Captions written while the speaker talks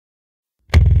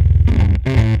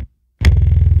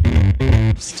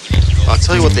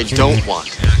tell you what they don't want.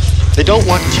 They don't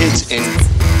want kids in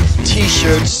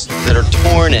t-shirts that are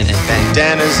torn and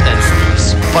bandanas and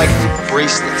spiked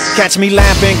bracelets. Catch me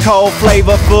lamping cold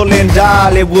flavor full in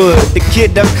Dollywood. The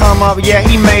kid that come up, yeah,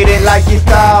 he made it like he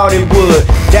thought it would.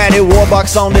 Daddy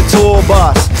Warbucks on the tour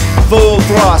bus, full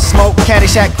thrust, smoke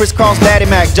Caddyshack, crisscross Daddy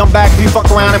Mac. Jump back, you fuck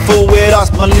around and fool with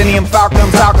us. Millennium Falcon,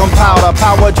 talcum powder,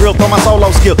 power drill for my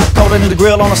solo skill. Colder than the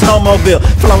grill on a snowmobile.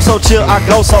 Flow so chill, I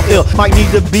go so ill. Might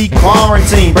need to be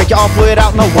quarantined. Break you off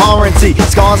without no warranty.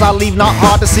 Scars I leave not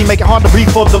hard to see, make it hard to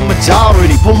breathe for the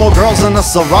majority. Pull more girls in a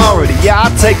sorority. Yeah, I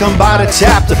take them by the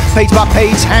chapter, page by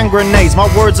page, hand grenades.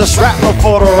 My words are shrapnel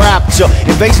for the rapture.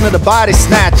 Invasion of the body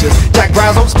snatchers. Jack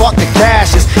Brazo spark the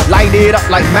caches. Light it up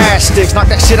like matchsticks. Knock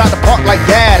that shit out the park like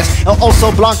Gaddis. El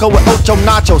Oso Blanco with Ocho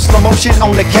Nacho. Slow motion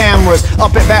on the cameras.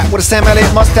 Up and back with a Sam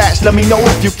Elliott mustache. Let me know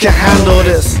if you can handle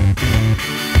this.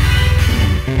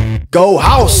 Go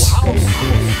house.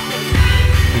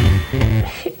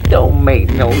 It don't make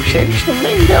no sense to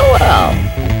me, go out.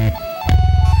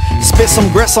 Spit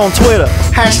some grits on Twitter,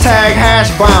 hashtag hash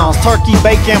browns. Turkey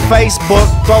bacon Facebook,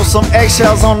 throw some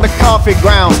eggshells on the coffee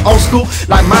grounds. Old school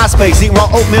like MySpace, eat raw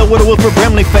oatmeal with a Wilford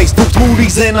Brimley face. Fruit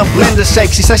smoothies in a blender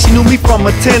shake. She said she knew me from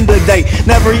a Tinder date.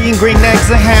 Never eating green eggs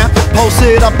and ham. Post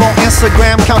it up on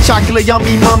Instagram. Count chocolate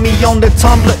yummy mummy on the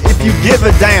Tumblr if you give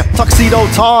a damn. Tuxedo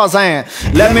Tarzan,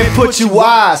 let me put you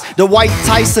wise. The White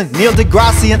Tyson, Neil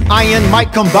deGrasse and Iron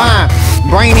Mike combined.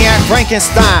 Brainiac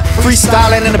Frankenstein,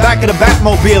 freestyling in the back of the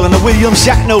Batmobile in the William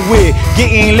Shatner wig,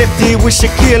 getting lifted with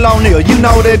Shaquille O'Neal. You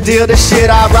know the deal, the shit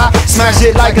I rock. Smash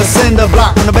it like a cinder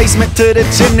block from the basement to the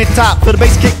chimney top. For the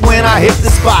bass kick when I hit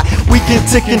the spot. We can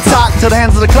tick and tock to the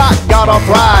hands of the clock. Got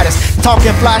arthritis,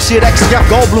 talking fly shit. Extra Jeff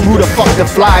Goldblum, who the fuck the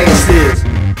flyest is?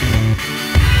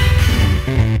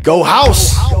 Go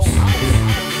house.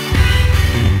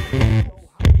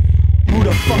 Who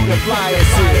the fuck the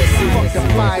flyest is? Fuck the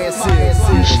flyest is?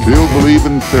 You still believe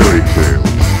in fairy tales?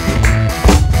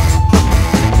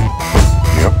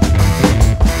 Yep.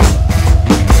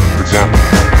 For example,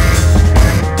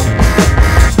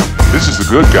 this is the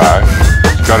good guy.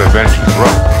 He's got to avenge his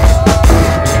brother.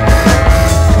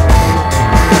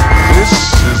 This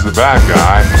is the bad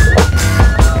guy.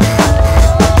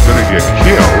 He's gonna get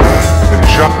killed, and he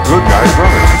shot the good guy's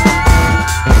brother.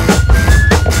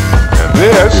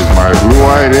 This is my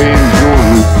blue-eyed angel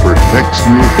who protects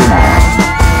me from harm.